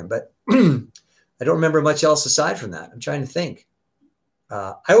about him. But I don't remember much else aside from that. I'm trying to think.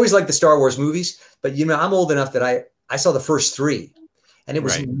 I always liked the Star Wars movies, but I'm old enough that I saw the first three, and it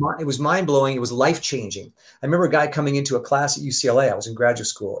was it was mind blowing. It was life changing. I remember a guy coming into a class at UCLA. I was in graduate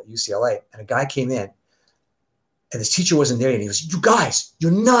school at UCLA, and a guy came in, and his teacher wasn't there, and he goes, "You guys,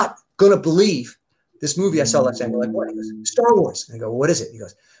 you're not gonna believe this movie I saw last night." We're like, "What?" He goes, "Star Wars." And I go, "What is it?"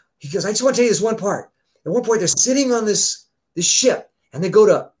 He goes, "I just want to tell you this one part. At one point, they're sitting on this ship, and they go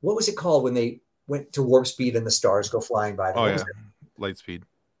to, what was it called when they went to warp speed and the stars go flying by them? Oh, yeah. Light speed.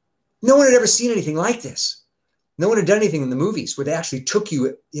 No one had ever seen anything like this. No one had done anything in the movies where they actually took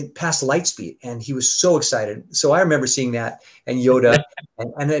you past light speed. And he was so excited. So I remember seeing that, and Yoda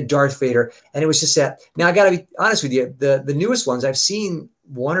and then Darth Vader. And it was just that. Now, I got to be honest with you. The newest ones, I've seen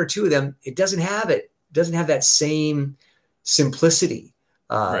one or two of them. It doesn't have it. It doesn't have that same simplicity,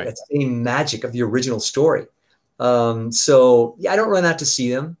 that same magic of the original story. So yeah, I don't run out to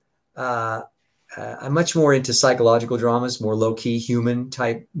see them. I'm much more into psychological dramas, more low key human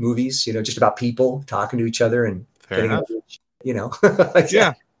type movies, just about people talking to each other and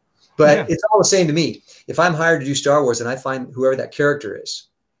Yeah. But it's all the same to me. If I'm hired to do Star Wars, and I find whoever that character is,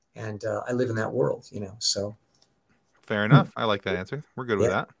 and I live in that world, so. Fair enough. I like that answer. We're good with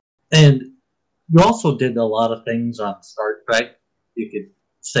that. And you also did a lot of things on Star Trek. You could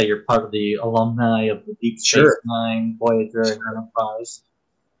say you're part of the alumni of the Deep Space Nine, Voyager, and Enterprise.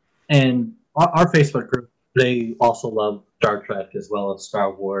 And our Facebook group, they also love Star Trek as well as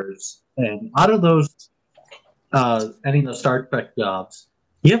Star Wars. And out of those, any of the Star Trek jobs,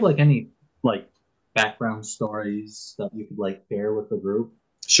 do you have any background stories that you could share with the group?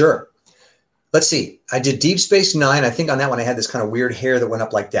 Sure. Let's see. I did Deep Space Nine. I think on that one I had this kind of weird hair that went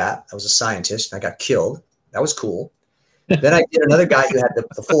up like that. I was a scientist. And I got killed. That was cool. Then I did another guy who had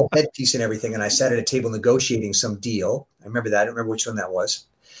the full headpiece and everything, and I sat at a table negotiating some deal. I remember that. I don't remember which one that was.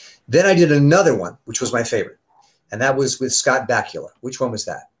 Then I did another one, which was my favorite, and that was with Scott Bakula. Which one was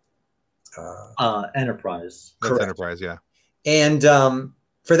that? Enterprise. That's correct. Enterprise, yeah. And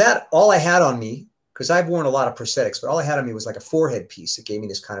for that, all I had on me, because I've worn a lot of prosthetics, but all I had on me was like a forehead piece that gave me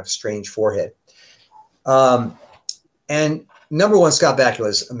this kind of strange forehead. And number one, Scott Bakula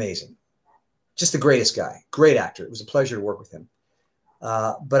is amazing. Just the greatest guy, great actor. It was a pleasure to work with him.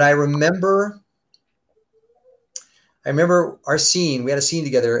 But I remember our scene. We had a scene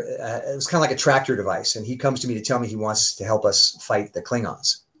together. It was kind of like a tractor device. And he comes to me to tell me he wants to help us fight the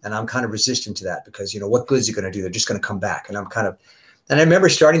Klingons. And I'm kind of resistant to that because, what good is he going to do? They're just going to come back. And and I remember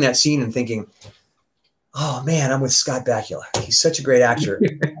starting that scene and thinking, oh man, I'm with Scott Bakula. He's such a great actor.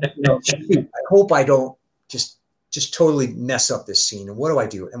 I hope I don't just totally mess up this scene. And what do I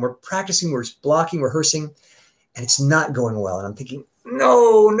do? And we're practicing, we're blocking, rehearsing, and it's not going well. And I'm thinking,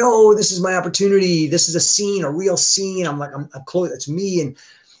 no, this is my opportunity. This is a scene, a real scene. I'm close. It's me.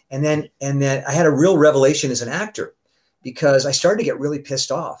 And then I had a real revelation as an actor because I started to get really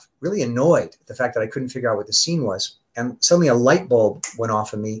pissed off, really annoyed at the fact that I couldn't figure out what the scene was. And suddenly a light bulb went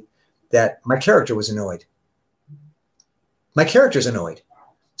off in me that my character was annoyed. My character's annoyed.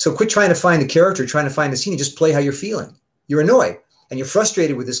 So quit trying to find the character, trying to find the scene, and just play how you're feeling. You're annoyed. and you're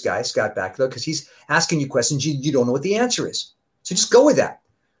frustrated with this guy, Scott Bakula, because he's asking you questions you don't know what the answer is. So just go with that.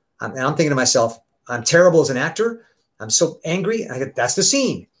 And I'm thinking to myself, I'm terrible as an actor. I'm so angry. That's the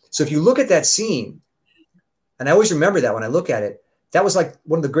scene. So if you look at that scene, and I always remember that when I look at it, that was like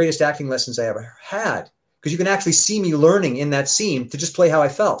one of the greatest acting lessons I ever had, because you can actually see me learning in that scene to just play how I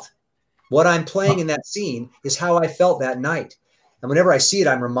felt. What I'm playing in that scene is how I felt that night. And whenever I see it,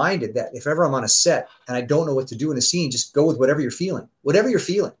 I'm reminded that if ever I'm on a set and I don't know what to do in a scene, just go with whatever you're feeling. Whatever you're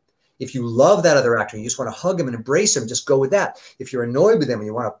feeling. If you love that other actor, you just want to hug him and embrace him, just go with that. If you're annoyed with him and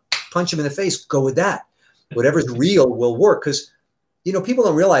you want to punch him in the face, go with that. Whatever's real will work. Because, people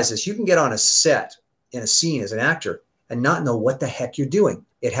don't realize this. You can get on a set in a scene as an actor and not know what the heck you're doing.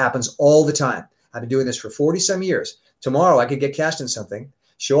 It happens all the time. I've been doing this for 40 some years. Tomorrow I could get cast in something,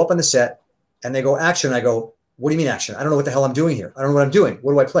 show up on the set, and they go, action. I go, what do you mean action? I don't know what the hell I'm doing here. I don't know what I'm doing.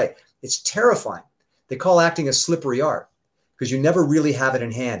 What do I play? It's terrifying. They call acting a slippery art because you never really have it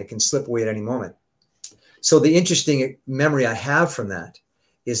in hand. It can slip away at any moment. So the interesting memory I have from that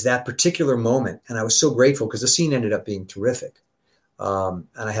is that particular moment. And I was so grateful because the scene ended up being terrific. And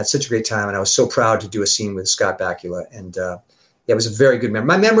I had such a great time. And I was so proud to do a scene with Scott Bakula. And it was a very good memory.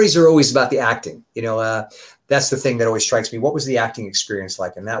 My memories are always about the acting. That's the thing that always strikes me. What was the acting experience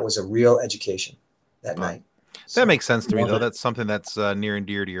like? And that was a real education that night. That makes sense to me, though. That's something that's near and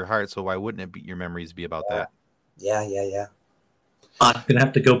dear to your heart. So why wouldn't it be your memories be about that? Yeah. I'm going to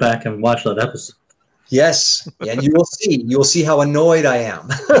have to go back and watch that episode. Yes. And you will see how annoyed I am.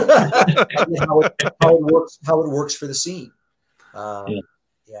 how it works for the scene.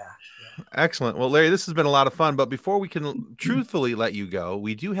 Yeah. Excellent. Well, Larry, this has been a lot of fun. But before we can truthfully let you go,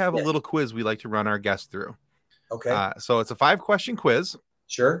 we do have a little quiz we like to run our guests through. Okay. So it's a 5-question quiz.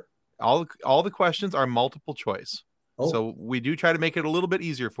 Sure. All the questions are multiple choice. Oh. So we do try to make it a little bit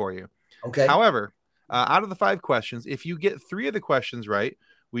easier for you. Okay. However, out of the 5 questions, if you get 3 of the questions right,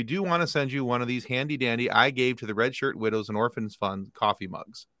 we do want to send you one of these handy dandy I gave to the Red Shirt Widows and Orphans Fund coffee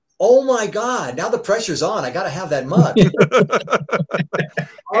mugs. Oh my God. Now the pressure's on. I got to have that mug.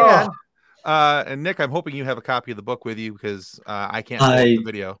 And Nick, I'm hoping you have a copy of the book with you because I can't pull up the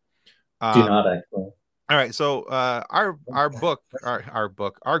video. Do not actually. All right, so our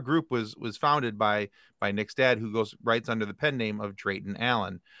group was founded by Nick's dad, who writes under the pen name of Drayton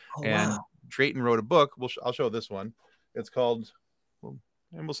Allen, and Drayton wrote a book. I'll show this one. It's called, and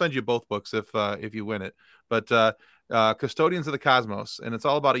we'll send you both books if you win it. But Custodians of the Cosmos, and it's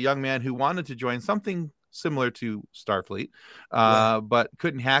all about a young man who wanted to join something similar to Starfleet, but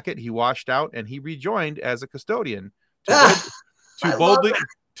couldn't hack it. He washed out and he rejoined as a custodian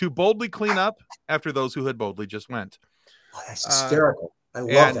to boldly clean up after those who had boldly just went. Oh, that's hysterical. I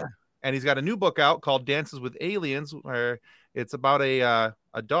love that. And he's got a new book out called Dances with Aliens, where it's about a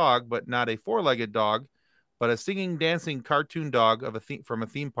dog, but not a 4-legged dog, but a singing, dancing cartoon dog from a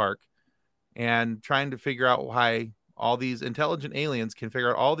theme park, and trying to figure out why all these intelligent aliens can figure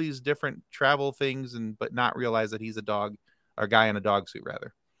out all these different travel things but not realize that he's a dog, or a guy in a dog suit,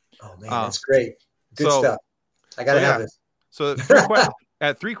 rather. Oh man, that's great. Good stuff. I gotta have this. So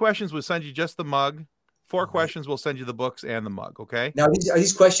at 3 questions, we'll send you just the mug. 4 questions, we'll send you the books and the mug. Okay. Now, are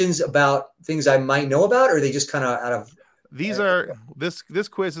these questions about things I might know about, or are they just kind of out of? These are this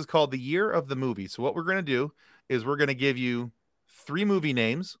quiz is called the Year of the Movie. So what we're going to do is we're going to give you 3 movie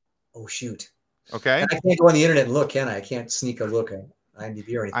names. Oh shoot. Okay. And I can't go on the internet and look, can I? I can't sneak a look at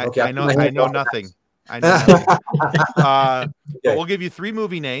IMDb or anything. Okay. I know nothing. I know nothing. But we'll give you 3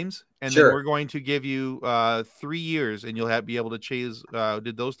 movie names, and then we're going to give you 3 years, and you'll be able to choose.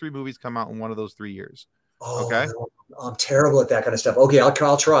 Did those 3 movies come out in one of those 3 years? Oh, okay. No, I'm terrible at that kind of stuff. Okay, I'll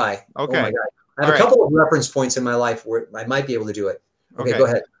try. Okay. Oh my God. I have a couple of reference points in my life where I might be able to do it. Okay. Go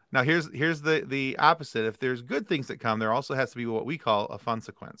ahead. Now here's the opposite. If there's good things that come, there also has to be what we call a fun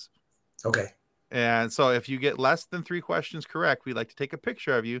sequence. Okay. And so if you get less than 3 questions correct, we like to take a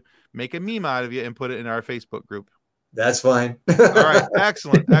picture of you, make a meme out of you, and put it in our Facebook group. That's fine. All right.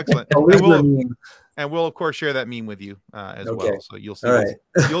 Excellent. And we'll of course share that meme with you as well. So you'll see. Right.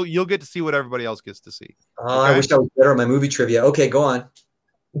 You'll get to see what everybody else gets to see. I wish I was better at my movie trivia. Okay, go on.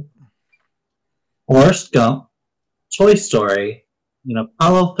 Forrest Gump, Toy Story, and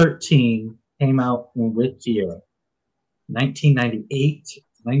Apollo 13 came out in which year? 1998,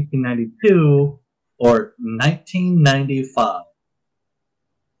 1992, or 1995?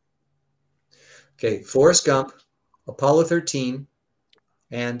 Okay, Forrest Gump, Apollo 13,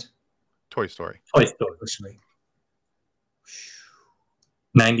 and Toy Story.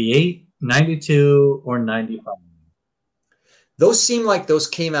 98, 92, or 95? Those seem like those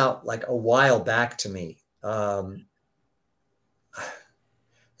came out like a while back to me.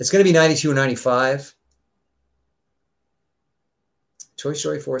 It's going to be 92 or 95. Toy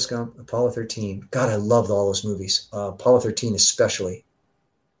Story, Forrest Gump, Apollo 13. God, I loved all those movies. Apollo 13 especially.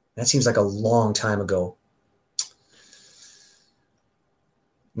 That seems like a long time ago.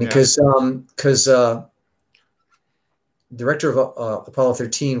 Because director of Apollo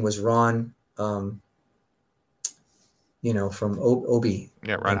 13 was Ron, from Obi.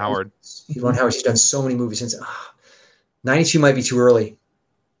 Yeah, Ron Howard. Ron Howard. He's done so many movies since. 92 might be too early.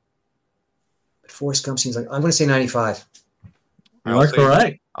 But Forrest Gump seems like, I'm going to say 95. You are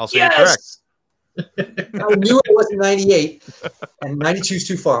correct. I'll say it correct. I knew it wasn't 98, and 92 is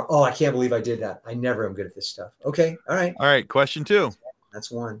too far. Oh, I can't believe I did that. I never am good at this stuff. Okay, all right. All right, question 2.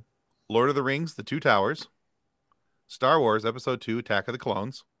 That's one. Lord of the Rings, The Two Towers, Star Wars Episode 2, Attack of the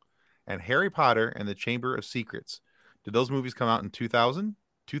Clones, and Harry Potter and the Chamber of Secrets. Did those movies come out in 2000,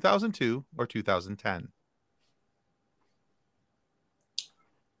 2002, or 2010?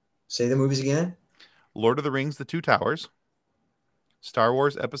 Say the movies again. Lord of the Rings, The Two Towers, Star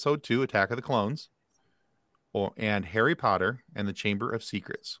Wars Episode 2, Attack of the Clones, and Harry Potter and the Chamber of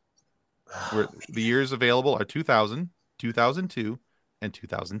Secrets. Where the years available are 2000, 2002, and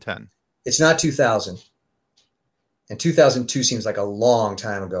 2010. It's not 2000. And 2002 seems like a long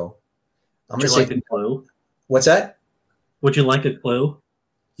time ago. I'm going to say a clue. What's that? Would you like a clue?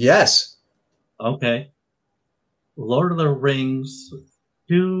 Yes. Okay. Lord of the Rings,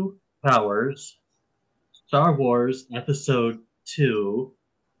 Two Towers, Star Wars Episode 2.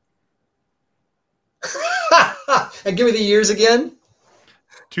 And give me the years again.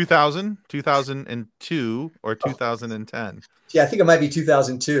 2000, 2002, or 2010. Yeah, I think it might be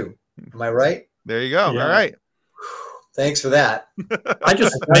 2002. Am I right? There you go. Yeah. All right. Thanks for that. I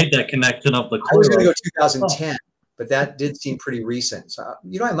just made that connection of the I was going to clue. go 2010, but that did seem pretty recent. So,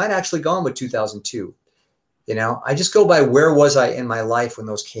 I might actually gone with 2002. I just go by where was I in my life when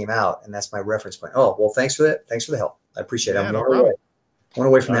those came out, and that's my reference point. Oh, well, thanks for that. Thanks for the help. I appreciate it. Yeah, I'm no one problem.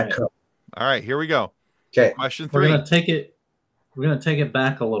 away from All that right. cup. All right, here we go. Okay. Question We're 3. gonna take it. We're gonna take it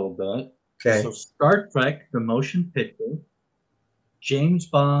back a little bit. Okay. So Star Trek, the motion picture, James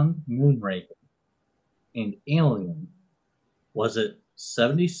Bond, Moonraker, and Alien. Was it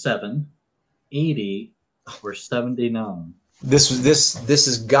 77, 80, or 79? This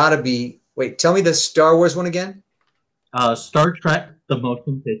has got to be. Wait, tell me the Star Wars one again. Star Trek, the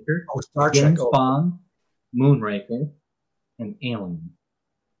motion picture, Oh, Star Trek. James Oh. Bond, Moonraker, and Alien.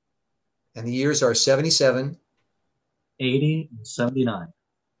 And the years are 77. 80 and 79.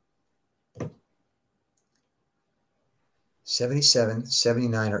 77,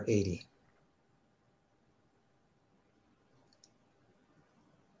 79, or 80.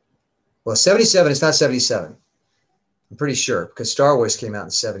 Well, 77, it's not 77. I'm pretty sure because Star Wars came out in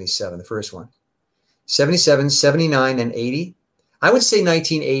 77, the first one. 77, 79, and 80. I would say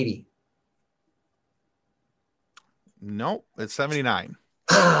 1980. Nope, it's 79.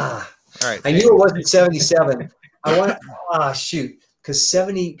 Ah, All right. I knew it wasn't 77.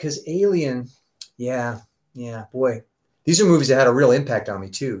 Because Alien, yeah, boy. These are movies that had a real impact on me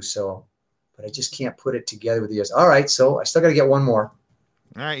too. So, but I just can't put it together with the others. All right, so I still got to get one more.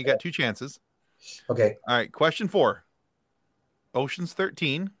 All right, you got 2 chances. Okay. All right, question 4. Ocean's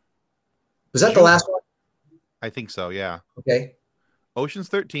 13. Was that the last one? I think so, yeah. Okay. Ocean's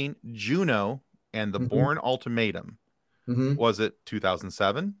 13, Juno, and the Bourne Ultimatum. Mm-hmm. Was it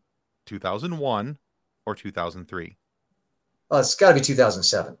 2007, 2001, or 2003? Oh, it's got to be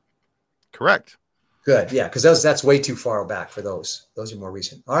 2007. Correct. Good, yeah, because that's way too far back for those. Those are more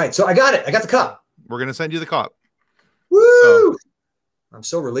recent. All right, so I got it. I got the cup. We're going to send you the cup. Woo! I'm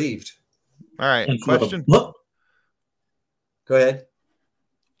so relieved. All right, And for the question. book, Go ahead.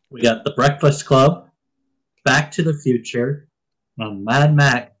 we got The Breakfast Club, Back to the Future, and Mad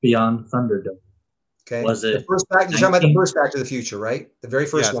Max Beyond Thunderdome. Okay. Was it the first Back? You're talking about the first Back to the Future, right? The very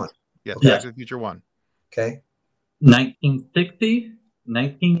first Yes. one. Yes, Okay. Back to the Future 1. Okay. 1960,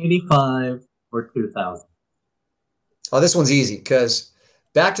 1985, or 2000? Oh, this one's easy because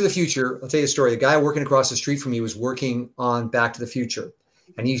Back to the Future, I'll tell you a story. The guy working across the street from me was working on Back to the Future.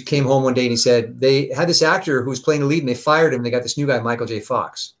 And he came home one day and he said, they had this actor who was playing the lead and they fired him. They got this new guy, Michael J.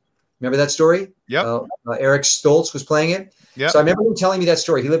 Fox. Remember that story? Yep. Eric Stoltz was playing it. Yep. So I remember him telling me that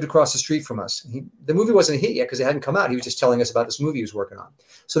story. He lived across the street from us. The movie wasn't a hit yet because it hadn't come out. He was just telling us about this movie he was working on.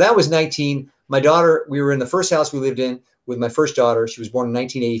 So that was 19. My daughter, we were in the first house we lived in with my first daughter. She was born in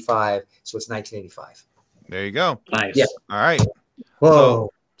 1985. So it's 1985. There you go. Nice. Yeah. All right. Whoa.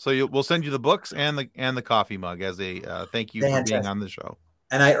 So we'll send you the books and the coffee mug as a thank you for being Fantastic. on the show.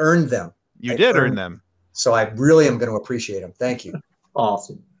 And I earned them. You I did earn earned them. So I really am going to appreciate them. Thank you.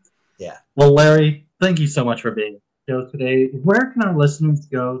 Awesome. Yeah. Well, Larry, thank you so much for being on the show today. Where can our listeners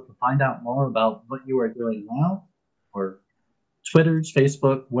go to find out more about what you are doing now or Twitters,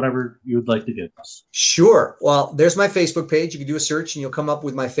 Facebook, whatever you would like to give us. Sure. Well, there's my Facebook page. You can do a search and you'll come up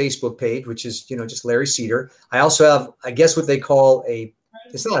with my Facebook page, which is, just Larry Cedar. I also have, I guess what they call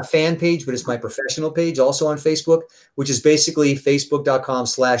it's not a fan page, but it's my professional page also on Facebook, which is basically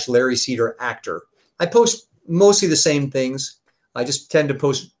facebook.com/Larry Cedar actor. I post mostly the same things. I just tend to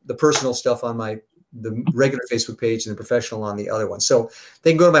post the personal stuff on the regular Facebook page and the professional on the other one. So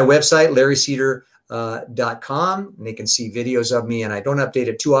they can go to my website, LarryCedar.com, and they can see videos of me. And I don't update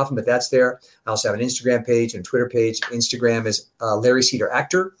it too often, but that's there. I also have an Instagram page and Twitter page. Instagram is Larry Cedar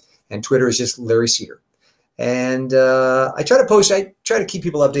Actor, and Twitter is just Larry Cedar. And I try to keep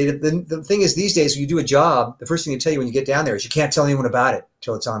people updated. The thing is, these days, when you do a job, the first thing they tell you when you get down there is you can't tell anyone about it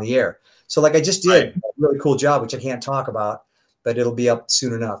until it's on the air. So like I just did a really cool job, which I can't talk about, but it'll be up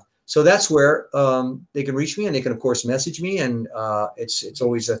soon enough. So that's where they can reach me, and they can, of course, message me. And it's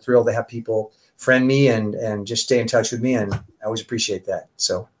always a thrill to have people friend me and just stay in touch with me. And I always appreciate that.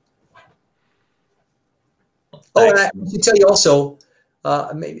 So, and I can tell you also,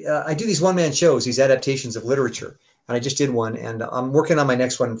 I do these one-man shows, these adaptations of literature. And I just did one, and I'm working on my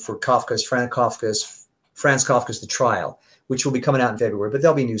next one for Franz Kafka's The Trial, which will be coming out in February, but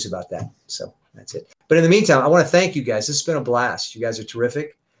there'll be news about that. So that's it. But in the meantime, I want to thank you guys. This has been a blast. You guys are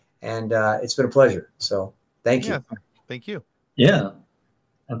terrific, and it's been a pleasure. So thank you. Yeah, thank you. Yeah,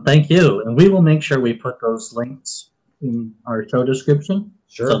 and thank you. And we will make sure we put those links in our show description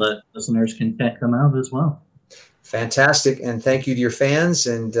so that listeners can check them out as well. Fantastic. And thank you to your fans,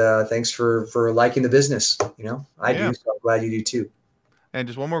 and thanks for liking the business. I do, so I'm glad you do too. And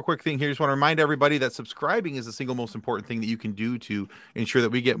just one more quick thing here. Just want to remind everybody that subscribing is the single most important thing that you can do to ensure that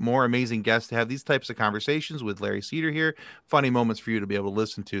we get more amazing guests to have these types of conversations with Larry Cedar here. Funny moments for you to be able to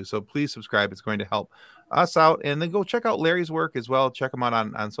listen to. So please subscribe. It's going to help us out. And then go check out Larry's work as well. Check him out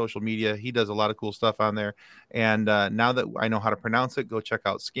on social media. He does a lot of cool stuff on there. And now that I know how to pronounce it, go check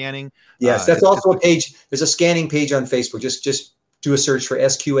out Scanning. Yes, that's also a page. There's a scanning page on Facebook. Just do a search for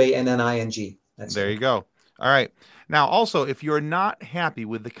SQANNING. There you go. All right. Now, also, if you're not happy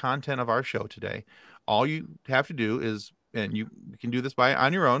with the content of our show today, all you have to do is, and you can do this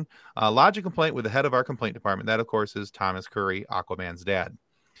on your own, lodge a complaint with the head of our complaint department. That, of course, is Thomas Curry, Aquaman's dad.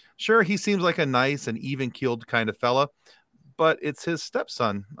 Sure, he seems like a nice and even-keeled kind of fella, but it's his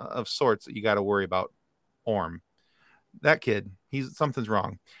stepson of sorts that you got to worry about, Orm. That kid, something's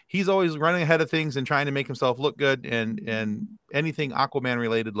wrong. He's always running ahead of things and trying to make himself look good, and anything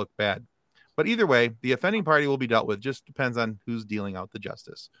Aquaman-related look bad. But either way, the offending party will be dealt with. Just depends on who's dealing out the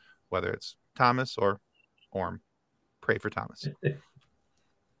justice, whether it's Thomas or Orm. Pray for Thomas.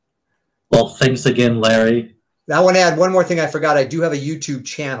 Well, thanks again, Larry. I want to add one more thing I forgot. I do have a YouTube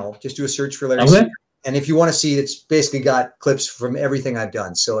channel. Just do a search for Larry Cedar. And if you want to see, it's basically got clips from everything I've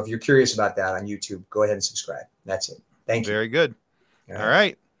done. So if you're curious about that on YouTube, go ahead and subscribe. That's it. Thank you. Very good. All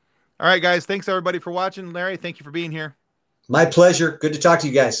right. All right, guys. Thanks, everybody, for watching. Larry, thank you for being here. My pleasure. Good to talk to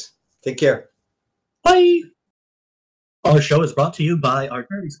you guys. Take care. Bye. Our show is brought to you by our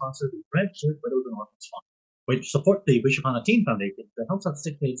charity sponsor, the Red Shirt Widows and Orphans Fund, which support the Wish Upon a Teen Foundation that helps out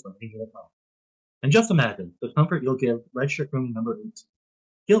sick kids when they need it most. And just imagine the comfort you'll give Red Shirt Roomie number 8.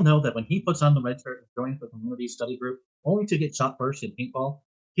 He'll know that when he puts on the red shirt and joins the community study group, only to get shot first in paintball,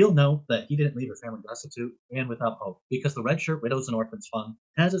 he'll know that he didn't leave his family destitute and without hope, because the Red Shirt Widows and Orphans Fund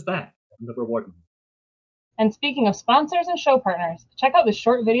has his back and the reward money. And speaking of sponsors and show partners, check out this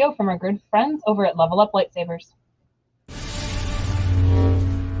short video from our good friends over at Level Up Lightsabers.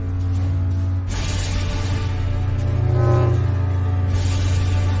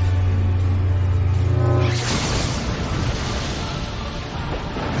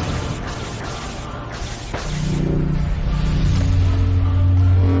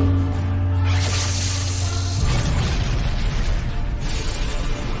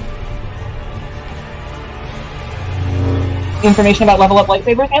 Information about Level Up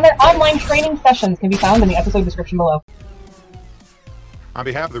Lightsabers and their online training sessions can be found in the episode description below. On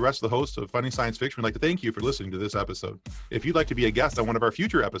behalf of the rest of the hosts of Funny Science Fiction, we'd like to thank you for listening to this episode. If you'd like to be a guest on one of our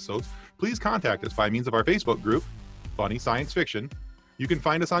future episodes, please contact us by means of our Facebook group, Funny Science Fiction. You can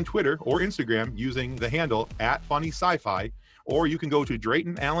find us on Twitter or Instagram using the handle @FunnySci-Fi, or you can go to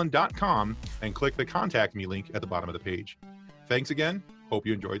DraytonAllen.com and click the Contact Me link at the bottom of the page. Thanks again. Hope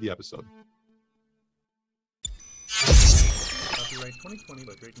you enjoyed the episode. Copyright 2020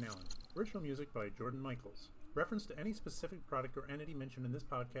 by Drayton Allen. Original music by Jordan Michaels. Reference to any specific product or entity mentioned in this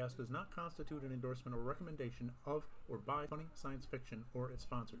podcast does not constitute an endorsement or recommendation of or by Funny Science Fiction or its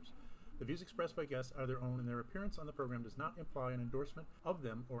sponsors. The views expressed by guests are their own, and their appearance on the program does not imply an endorsement of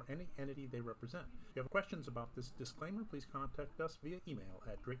them or any entity they represent. If you have questions about this disclaimer, please contact us via email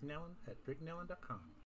at DraytonAllen@DraytonAllen.com.